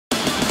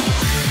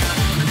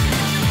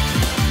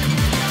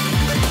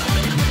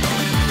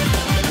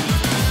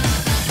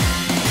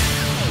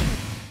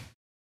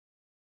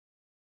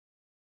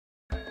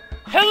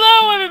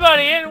Hello,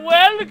 everybody, and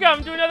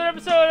welcome to another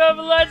episode of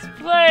Let's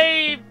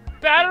Play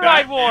Battle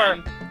Ride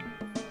War.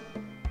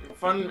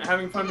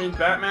 Having fun being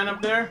Batman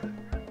up there?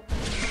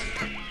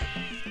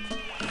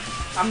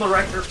 I'm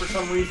TheReccher for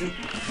some reason.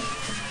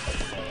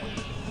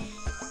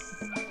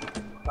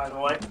 By the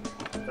way,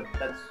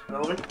 that's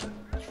relevant.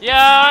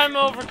 Yeah, I'm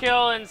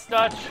Overkill and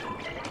such.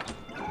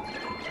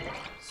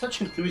 Such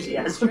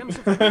enthusiasm.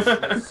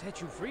 Set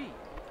you free.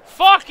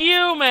 Fuck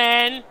you,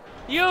 man.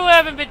 You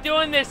haven't been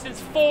doing this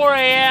since 4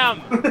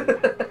 a.m.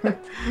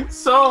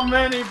 So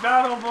many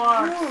battle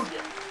blocks. Dude,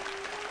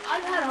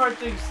 I've had hard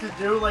things to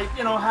do, like,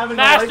 you know, having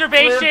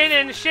masturbation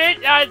and shit.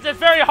 It's a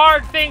very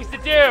hard things to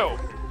do.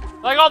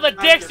 Like all the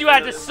dicks you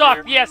had to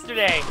suck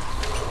yesterday.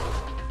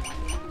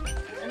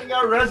 And you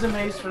got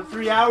resumes for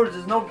 3 hours.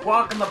 There's no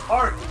walk in the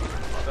park.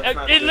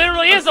 It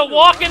literally is a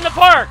walk in the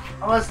park.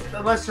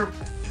 Unless you're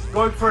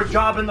going for a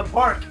job in the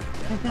park.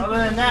 Other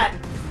than that,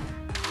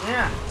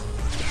 yeah.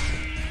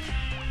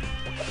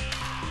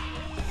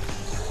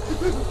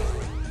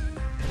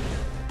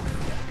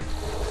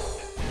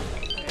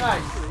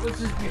 Guys, let's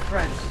just be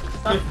friends.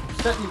 Stop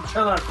setting each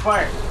other on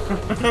fire.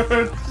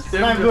 It's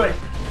not good.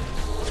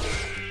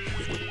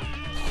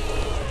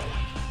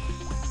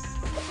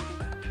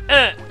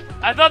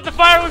 I thought the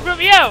fire would put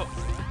me out.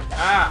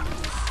 Ah.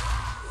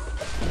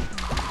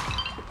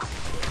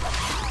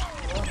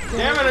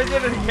 Damn it, I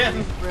did it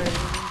again.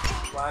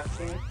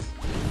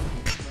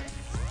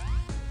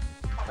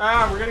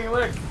 Ah, we're getting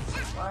licked.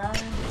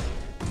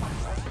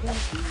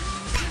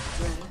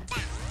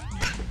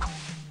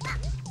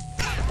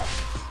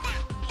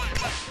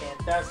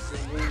 That's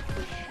singing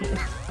for shit.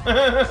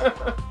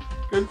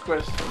 Good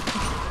question.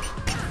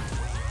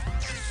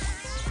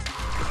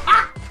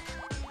 Ah!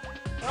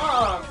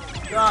 Oh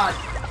god.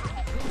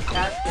 These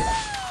cats get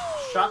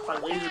shot by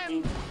laser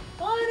beams.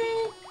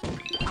 Funny.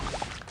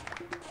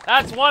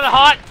 That's one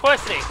hot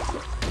pussy.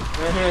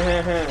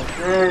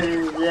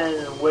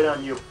 Wait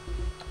on you.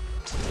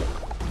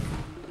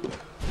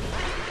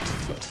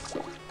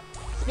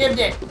 Give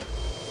it.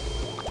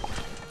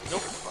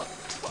 Nope.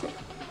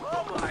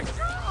 Oh my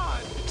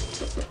god!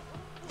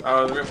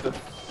 Oh, we have to.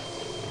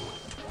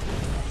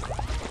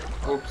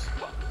 Oops.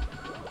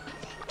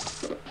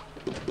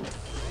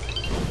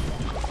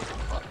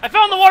 I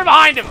found the water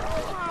behind him.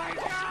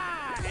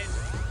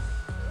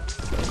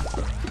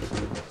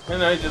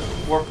 And I just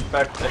warped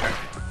back there.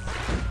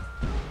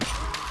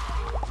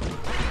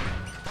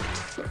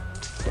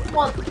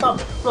 What the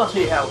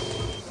bloody hell?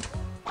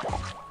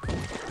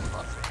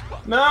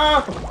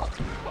 No!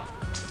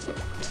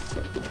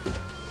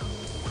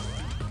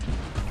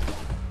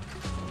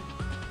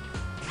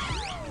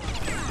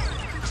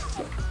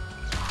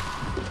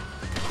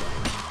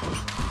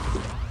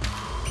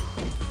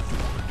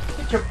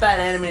 Get your fat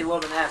anime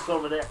loving ass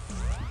over there,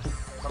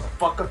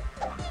 motherfucker.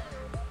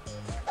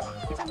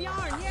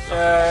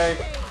 Yay!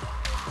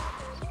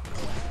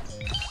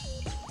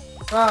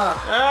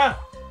 Ah!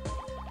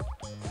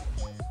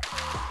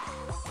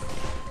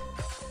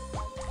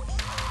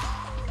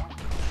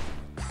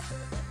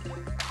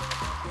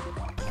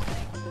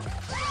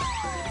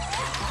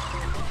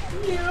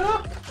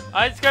 Yeah.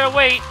 I just gotta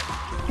wait.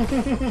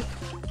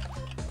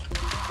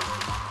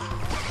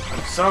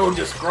 I'm so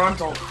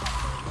disgruntled.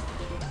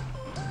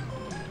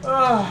 I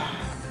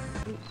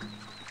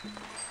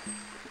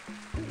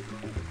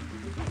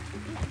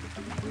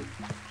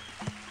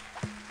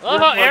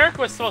love how Eric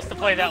was supposed to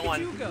play that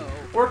one.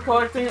 We're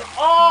collecting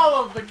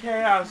all of the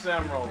Chaos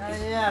Emeralds.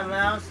 Yeah,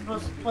 man, I was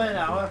supposed to play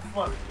that. What the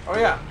fuck? Oh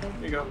yeah,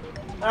 here you go.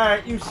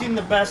 Alright, you've seen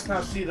the best,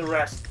 now see the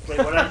rest. Wait,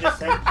 what did I just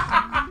say?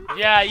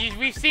 Yeah,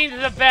 we've seen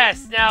the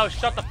best, now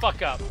shut the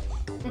fuck up.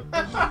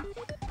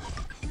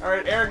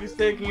 Alright, Eric is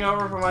taking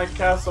over for my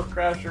Castle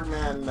Crasher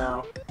man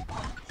now.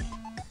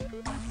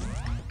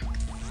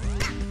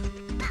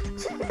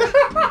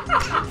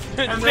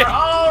 And they're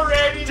all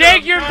ready to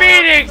take your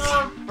beatings!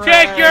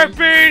 Take your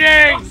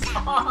beatings!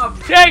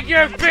 Take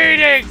your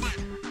beatings!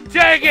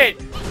 Take it!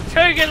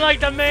 Take it like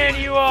the man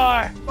you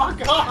are!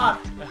 Fuck off!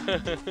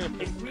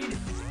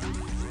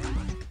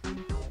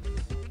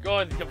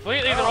 Going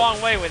completely the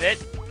wrong way with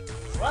it.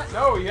 What?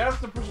 No, you have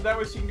to push it that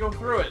way so you can go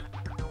through it.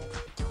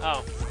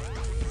 Oh.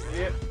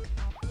 Idiot.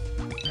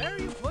 Where are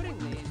you putting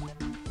these?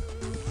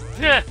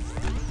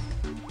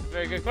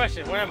 Very good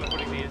question. Where am I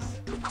putting these?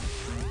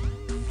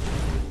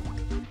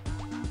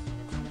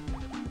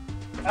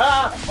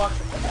 Ah, fuck.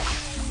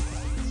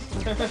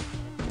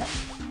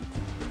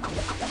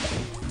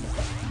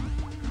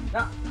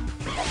 No.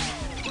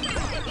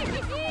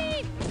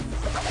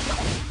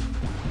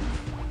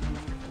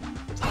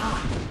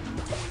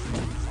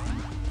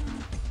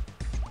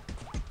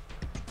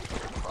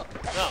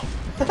 No.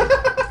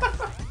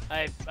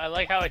 I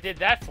like how it did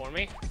that for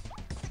me.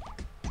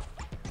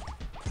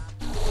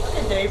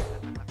 Hey, Dave.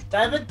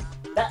 David.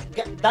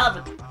 David.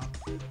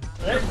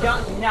 Let's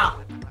go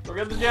now. Go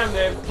get the gem,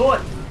 Dave. Do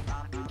it.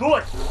 Do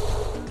it.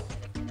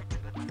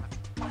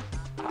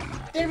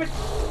 David,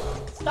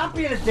 stop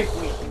being a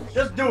dickweed.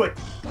 Just do it.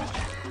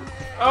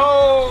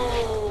 Oh!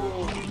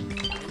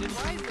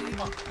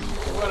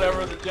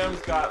 whatever the gem's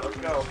got. Let's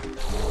go.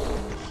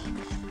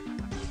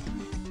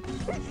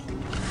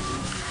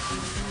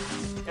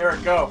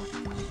 Eric, go.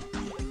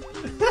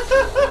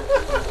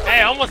 Hey,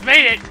 I almost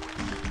made it.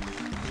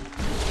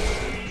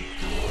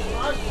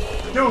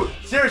 Dude,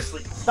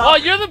 seriously, stop. Oh,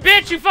 you're the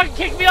bitch who fucking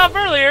kicked me off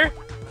earlier.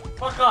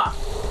 Fuck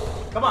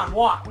off. Come on,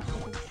 walk.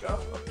 Go.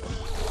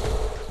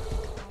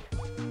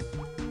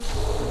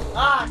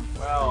 Ah!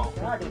 Well.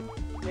 God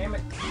damn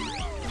it.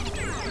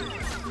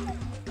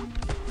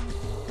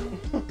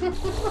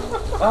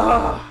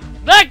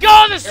 Let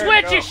go of the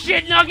switch, you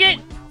shit nugget!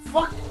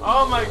 Fuck.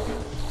 Oh my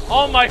god.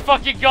 Oh my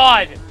fucking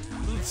god.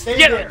 Stay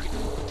there.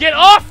 Get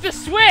off the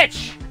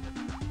switch!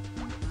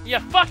 You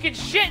fucking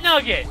shit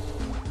nugget!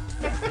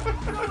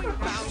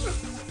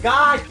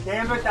 God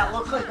damn it, that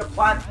looked like a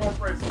platform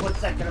for a split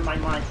second in my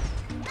mind.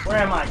 Where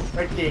am I?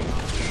 Right there.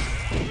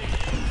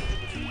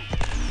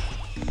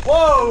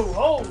 Whoa!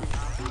 Holy!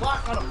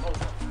 Block on a pole.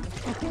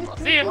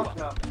 See him.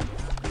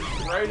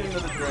 Right into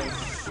the drain.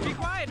 Be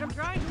quiet, I'm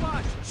trying to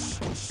watch.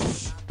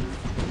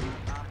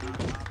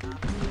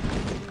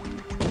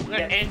 I'm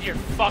gonna end your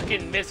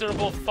fucking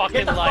miserable fucking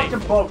Get the life.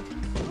 fucking boat.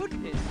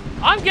 Goodness.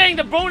 I'm getting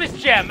the bonus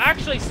gem,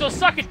 actually, so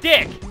suck a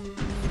dick.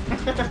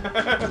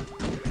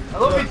 I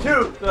love you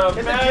too. The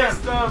Hit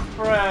best gem. of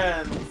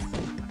friends.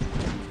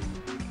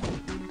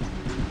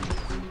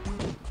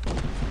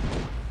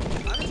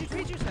 Why don't you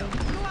treat yourself?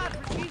 Go out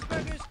for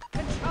cheeseburgers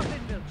and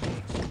chocolate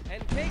milkshakes.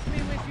 And take me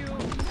with you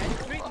and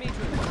treat me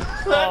good.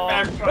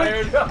 Oh,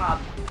 Good job.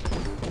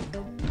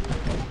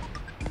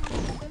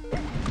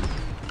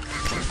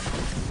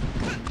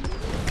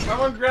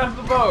 Someone grab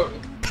the boat.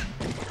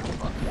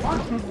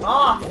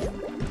 Ah!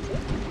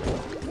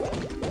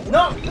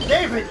 No,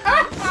 David!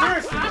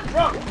 Seriously,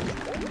 bro!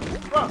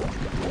 Bro!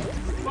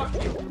 Fuck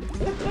you.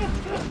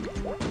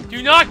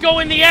 do not go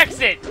in the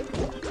exit.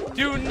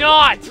 Do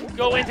not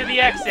go into the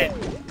exit.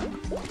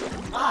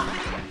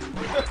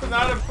 That's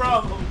not a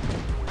problem.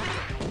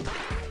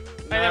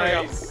 Hey, there we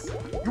go. Nice.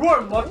 You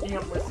are lucky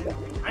I'm listening to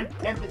you. I'm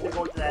tempted to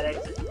go to that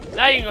exit.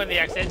 Now you can go in the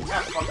exit.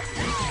 Ah, fuck.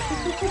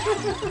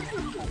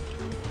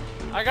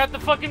 I got the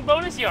fucking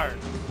bonus yarn.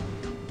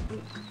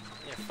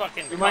 You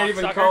fucking You might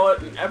even cocksucker. call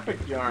it an epic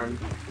yarn.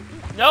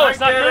 No, it's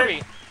not I get it.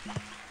 movie.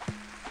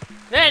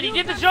 Man, he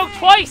did the joke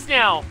twice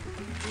now.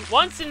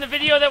 Once in the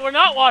video that we're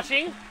not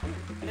watching,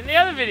 in the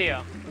other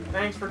video.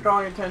 Thanks for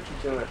calling attention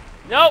to it.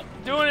 Nope,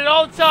 doing it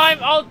all the time,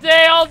 all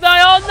day, all day,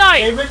 all night.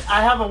 David,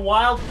 I have a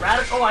wild,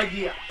 radical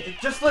idea.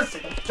 Just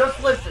listen.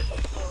 Just listen.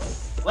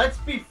 Let's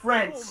be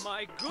friends. Oh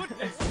my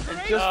goodness. And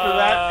just for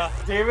that,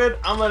 David,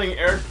 I'm letting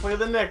Eric play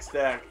the next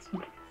act.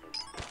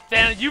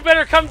 Dan, you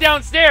better come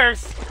downstairs.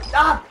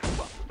 Stop!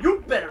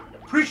 You better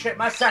appreciate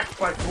my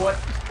sacrifice, boy.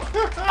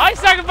 I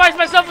sacrificed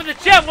myself with the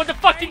gem. What the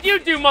fuck did you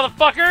do,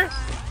 motherfucker?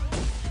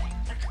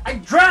 I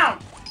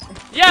drowned!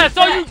 Yeah, that's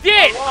all you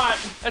did. A lot.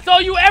 That's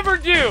all you ever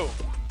do.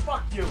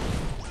 Fuck you.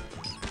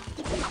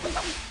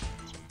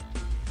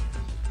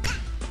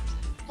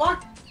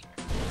 Fuck.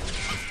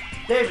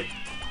 David.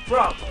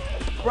 Bro.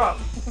 Bro.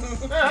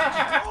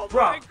 Oh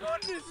Bro. my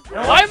goodness.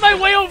 Why am I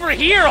way over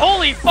here?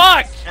 Holy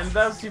fuck. And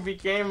thus you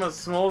became a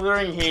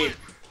smoldering heap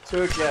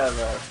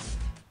together.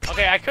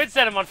 Okay, I could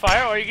set him on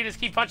fire, or you can just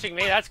keep punching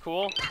me. That's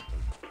cool.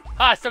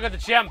 Ha, I still got the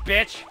gem,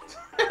 bitch.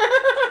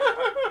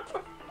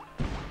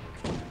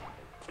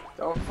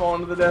 Don't fall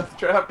into the death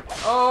trap.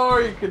 Oh,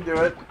 you can do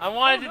it. I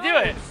wanted to do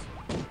it.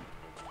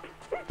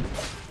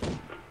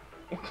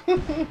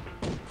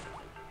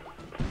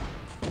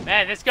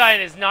 Man, this guy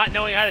is not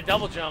knowing how to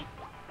double jump.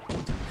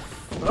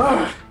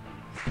 Ugh.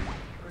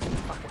 Where's the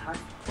fucking high?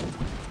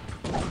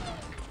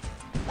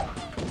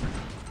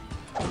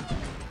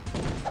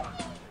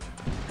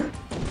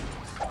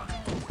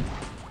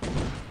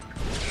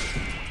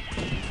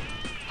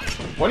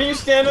 Why don't you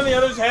stand on the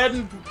other's head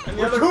and the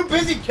We're other... too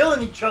busy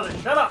killing each other.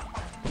 Shut up.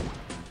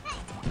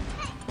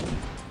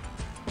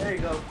 There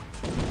you go.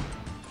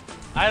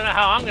 I don't know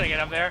how I'm gonna get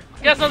up there.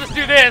 Guess I'll just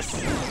do this.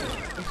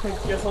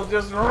 Guess I'll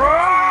just...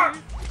 roar!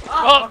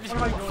 Oh, What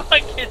am I doing?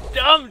 fucking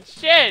dumb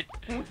shit.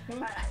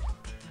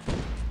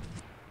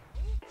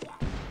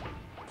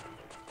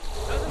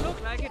 Doesn't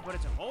look like it, but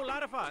it's a whole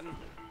lot of fun.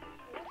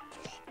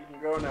 You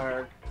can go now,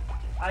 Eric.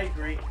 I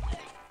agree.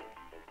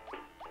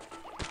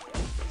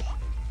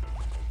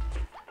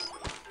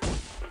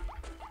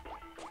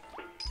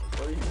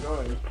 Where are you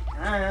going?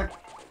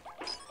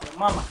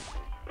 Mama.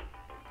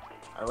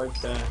 I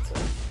like that.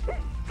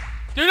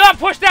 Do not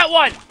push that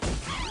one.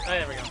 Oh,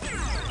 there we go.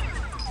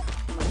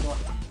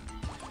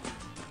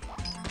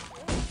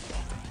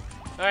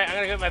 Alright, I'm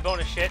gonna get my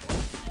bonus shit.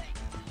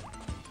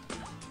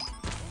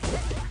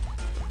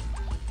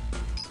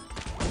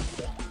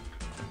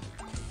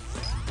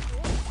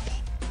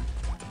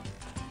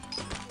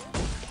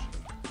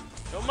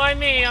 Don't mind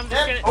me, I'm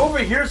just Get gonna... over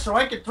here so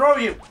I can throw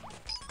you.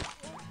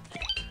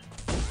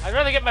 I'd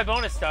rather get my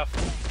bonus stuff.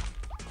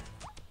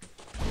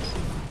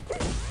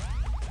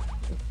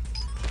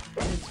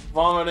 It's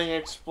vomiting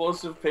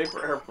explosive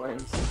paper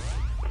airplanes.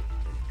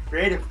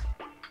 Creative.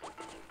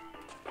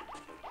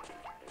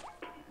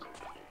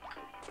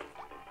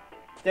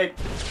 Dave.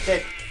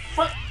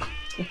 What?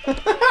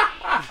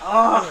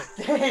 Oh,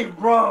 Dave,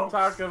 bro.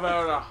 Talk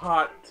about a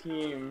hot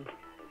team.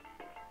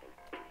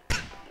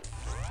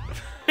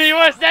 You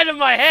want to stand in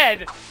my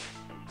head?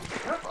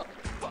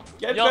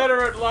 Get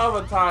better at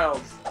lava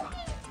tiles.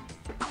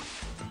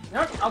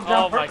 Yep, I'll Oh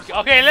jump my first. god.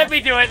 Okay, let me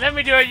do it. Let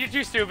me do it. You're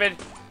too stupid.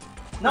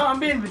 No, I'm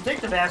being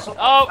vindictive, asshole.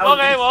 Oh,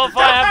 okay, well,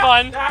 fine, have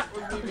fun. That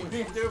was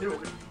being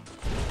stupid.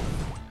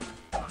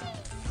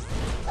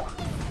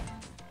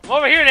 I'm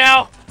over here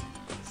now.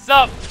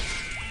 Sup?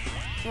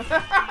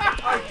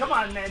 Alright, come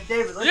on, man,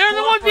 David. Let's You're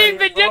the one being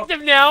cooperate here, bro.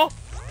 vindictive now.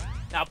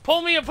 Now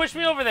pull me and push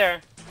me over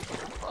there.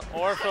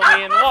 Or throw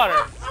me in the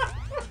water.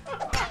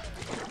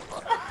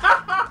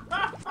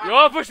 You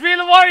want to push me in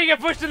the water, you get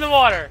pushed in the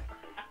water.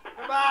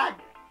 Come on.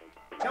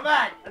 Come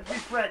on. Let's be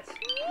friends.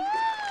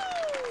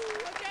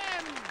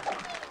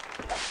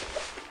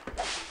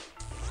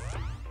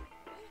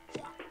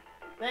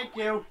 Thank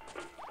you.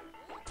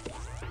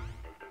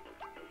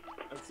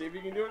 Let's see if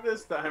you can do it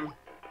this time.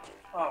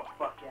 Oh,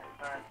 fuck yeah.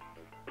 Alright.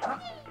 Huh?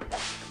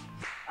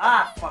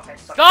 Ah, fuck, I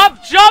suck.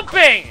 Stop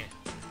jumping!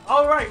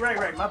 Oh, right.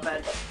 My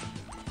bad.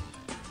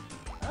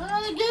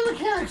 The game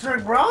mechanics are,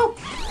 bro.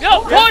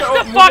 No, push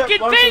the fucking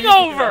thing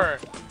over!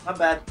 My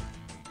bad.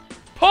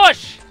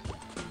 Push!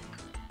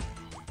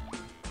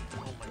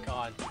 Oh my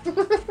god.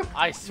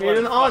 I swear. Made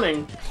an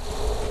awning.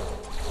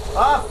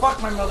 Ah,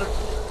 fuck my mother.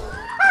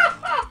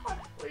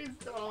 Please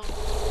don't.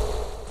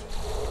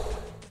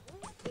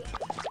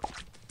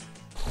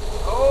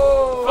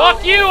 Oh!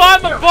 Fuck you,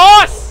 I'm a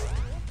boss!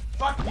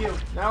 Fuck you.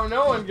 Now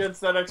no one gets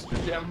that extra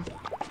gem.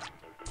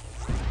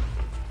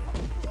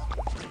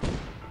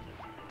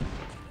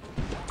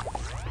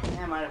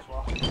 Yeah, might as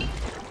well.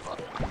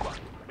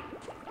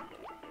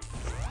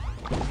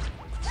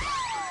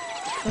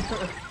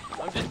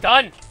 I'm just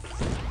done.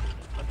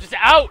 I'm just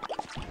out.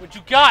 What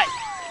you got?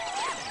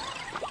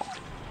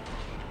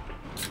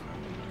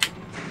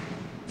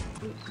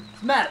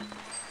 Matt.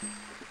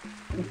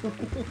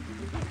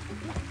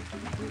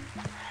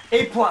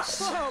 A+.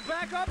 Oh,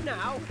 back up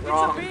now.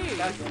 Wrong. It's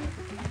a B.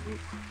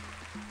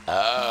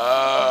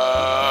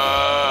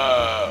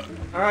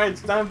 Alright,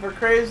 it's time for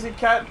Crazy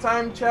Cat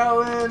Time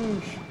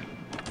Challenge.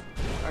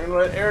 I'm gonna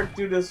let Eric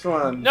do this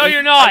one. No,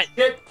 you're not.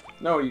 Get.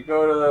 No, you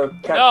go to the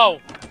cat. No.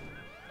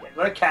 Yeah,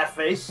 go to cat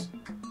face.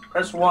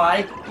 Press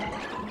Y.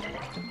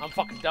 I'm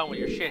fucking done with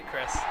your shit,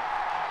 Chris.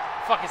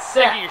 I'm fucking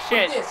sick of your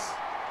shit. With this.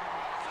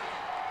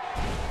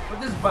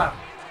 With this button.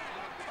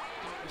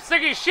 I'm sick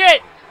of your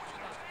shit.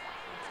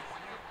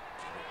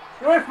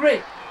 Get away from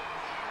me.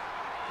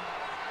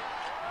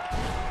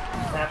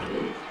 Snap.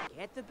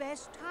 Get the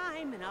best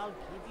time and I'll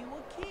give you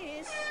a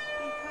kiss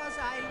because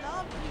I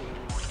love you.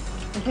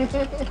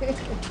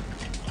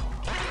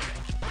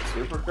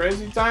 Super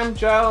Crazy Time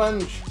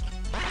Challenge.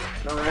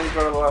 No, now you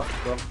go to the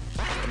left, bro.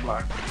 The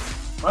block.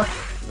 What?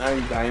 Now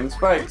you die in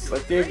spikes,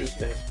 like Dave just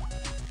did.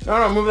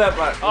 No, move that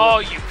block. Oh,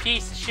 you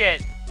piece of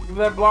shit. Move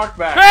that block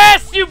back.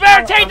 Chris, you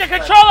better take the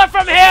controller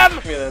from him!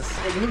 Give me this.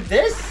 Wait, move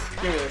this?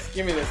 Give me this.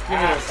 Give me this. Give me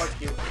Ah, this.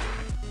 fuck you.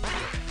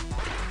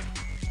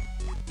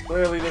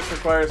 Clearly, this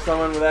requires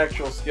someone with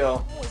actual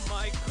skill. Oh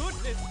my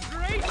goodness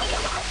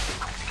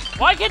gracious!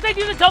 Why can't I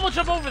do the double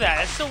jump over that?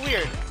 That's so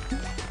weird.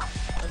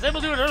 I was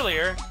able to do it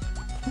earlier.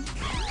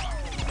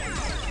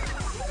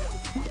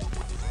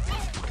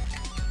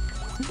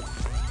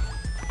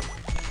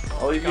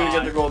 I'll leave you to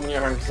get the golden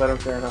yarn because I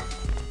don't care enough.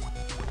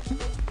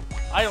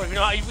 I don't even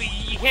know how you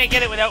can't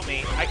get it without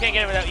me. I can't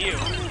get it without you.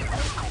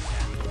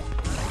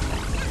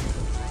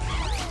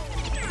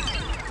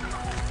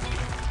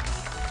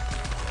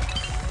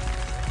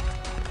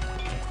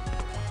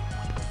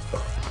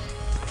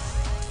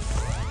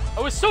 I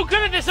was so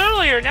good at this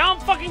earlier, now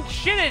I'm fucking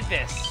shit at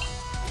this.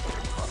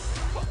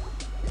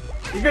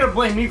 You're gonna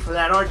blame me for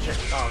that, aren't you?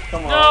 Oh,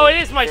 come on. No,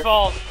 it is my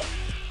fault.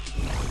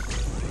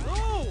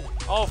 No!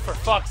 Oh, for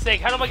fuck's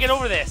sake, how do I get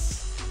over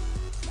this?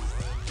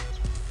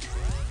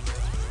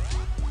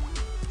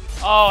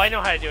 Oh, I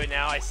know how to do it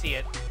now, I see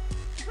it.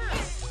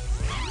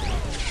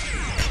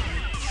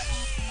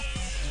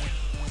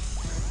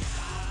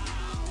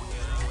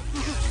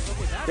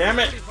 Damn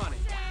it. Pretty funny.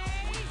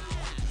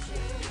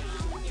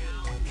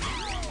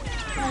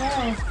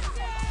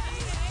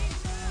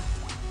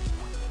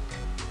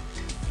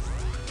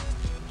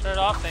 Turn it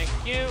off, thank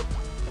you.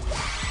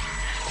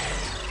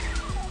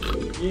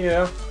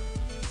 Yeah.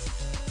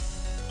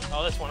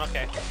 Oh, this one,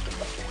 okay.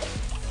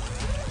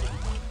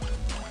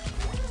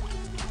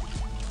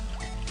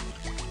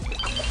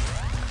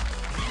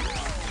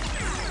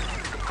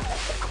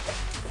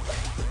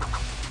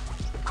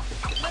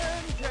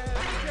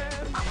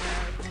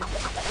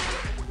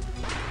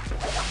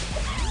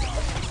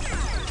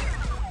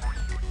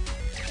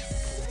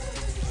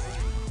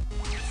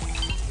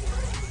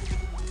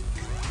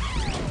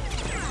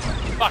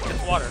 Fuck,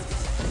 it's water.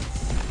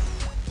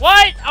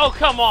 What? Oh,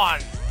 come on.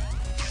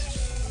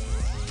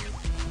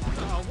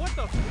 Oh, what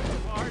the f***,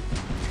 Art?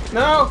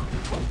 No.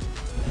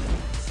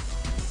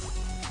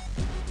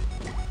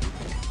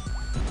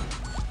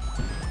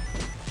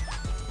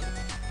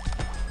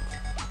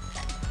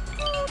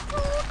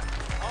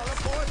 All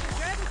aboard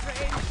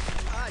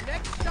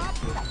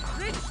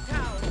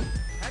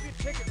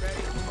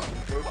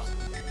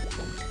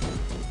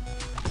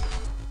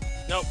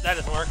Nope, that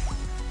doesn't work.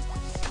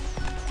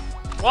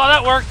 Well,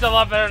 that worked a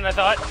lot better than I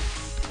thought.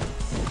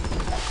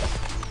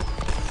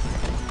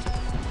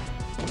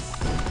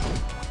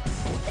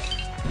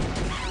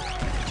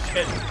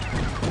 Shit.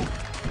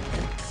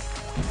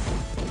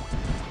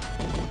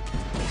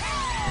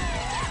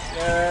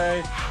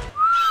 Yay.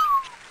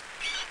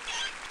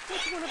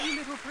 Which one of you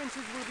little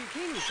princes will be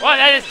king? Well,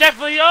 that is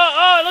definitely...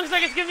 Oh, it looks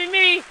like it's gonna be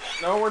me!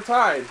 No, we're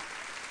tied.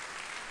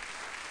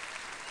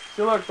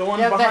 See, look, the one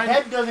yeah, behind... the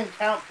head doesn't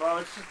count, bro.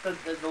 It's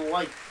just the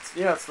lights.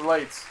 Yeah, it's the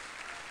lights.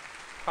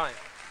 Fine.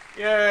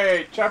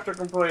 Yay, chapter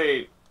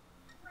complete.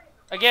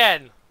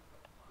 Again.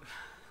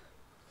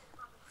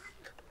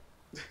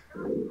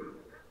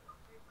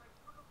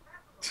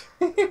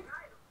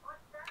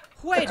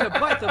 Way to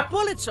bite the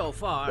bullet so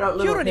far. That You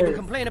little don't even head.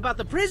 complain about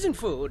the prison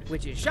food,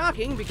 which is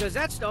shocking because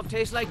that stuff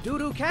tastes like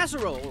doo-doo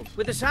casserole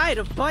with a side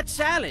of butt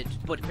salad.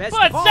 But best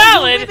Butt of all,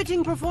 salad? your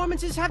riveting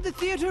performances have the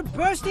theater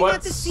bursting Butt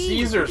at the seams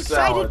Caesar with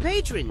excited salad.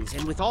 patrons.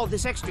 And with all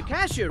this extra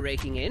cash you're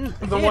raking in, the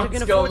The theater one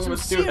can afford skeleton some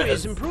with two serious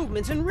heads.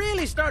 improvements and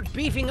really start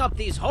beefing up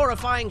these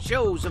horrifying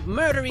shows of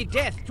murdery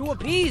death to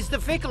appease the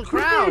fickle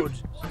crowd.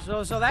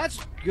 So that's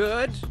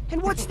good.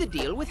 And what's the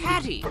deal with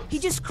Hattie? He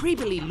just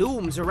creepily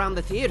looms around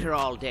the theater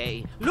all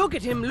day. Look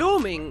at him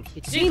looming.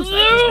 It seems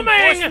like he's been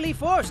looming! forcefully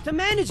forced to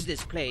manage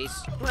this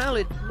place. Well,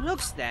 it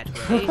looks that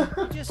way.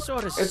 He just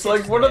sort of It's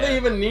like, what do they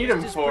even need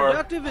him as for?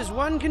 productive as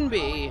one can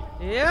be.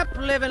 Yep,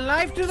 living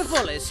life to the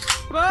fullest.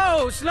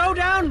 Whoa, slow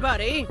down,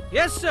 buddy.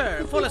 Yes,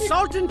 sir. Full of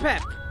salt and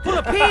pep. Full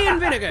of pea and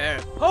vinegar.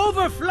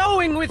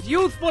 Overflowing with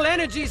youthful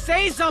energy.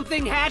 Say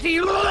something, Hattie.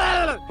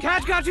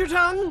 Cat got your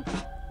tongue?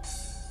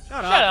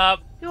 Shut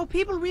up. You know,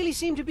 people really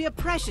seem to be a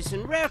precious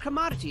and rare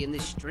commodity in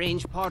this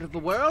strange part of the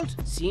world.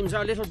 Seems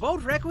our little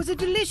boat wreck was a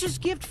delicious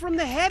gift from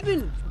the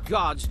heaven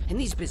gods, and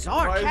these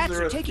bizarre Why is cats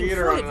there are a taking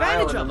theater full on an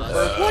advantage island of in the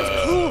us. first What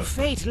place? cruel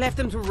fate left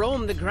them to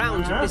roam the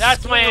grounds of this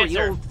That's my scary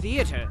answer. old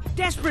theater,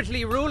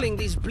 desperately ruling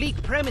these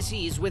bleak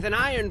premises with an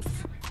iron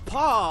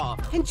paw?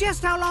 And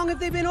just how long have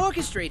they been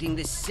orchestrating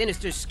this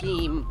sinister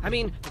scheme? I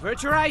mean,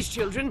 avert your eyes,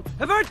 children.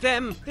 Avert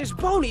them! There's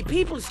bony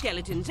people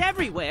skeletons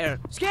everywhere.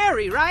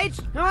 Scary, right?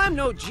 Now, I'm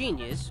no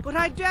genius, but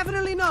I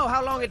definitely know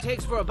how long it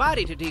takes for a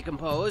body to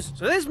decompose.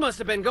 So this must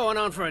have been going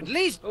on for at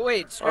least... Oh,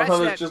 wait, scratch thought it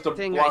was that just a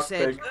thing I block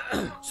said.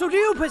 pig. So do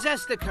you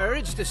possess the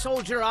courage to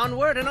soldier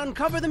onward and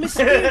uncover the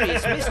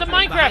mysterious mystery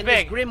Minecraft behind this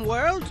pig. grim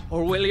world?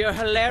 Or will your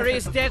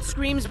hilarious death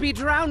screams be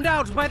drowned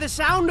out by the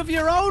sound of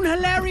your own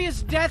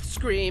hilarious death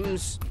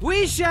screams?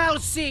 We shall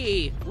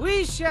see.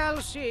 We shall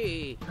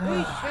see.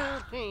 We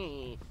shall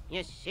see.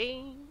 You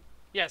see?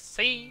 Yes,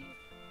 see?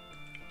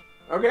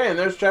 Okay, and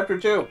there's chapter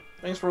 2.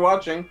 Thanks for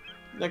watching.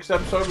 Next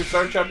episode, we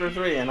start chapter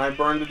 3, and I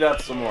burn to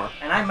death some more.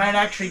 And I might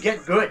actually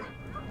get good.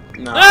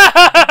 No.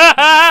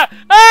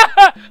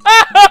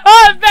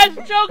 Best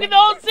joke in the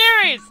whole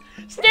series!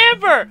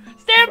 Stamper!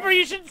 Stamper,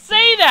 you should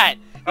say that!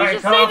 You Alright,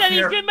 should cut say off that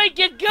here. might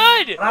get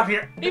good! Get off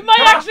here. He might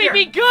Cut off actually here.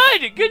 be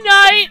good! Good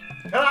night!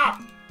 Cut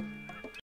off.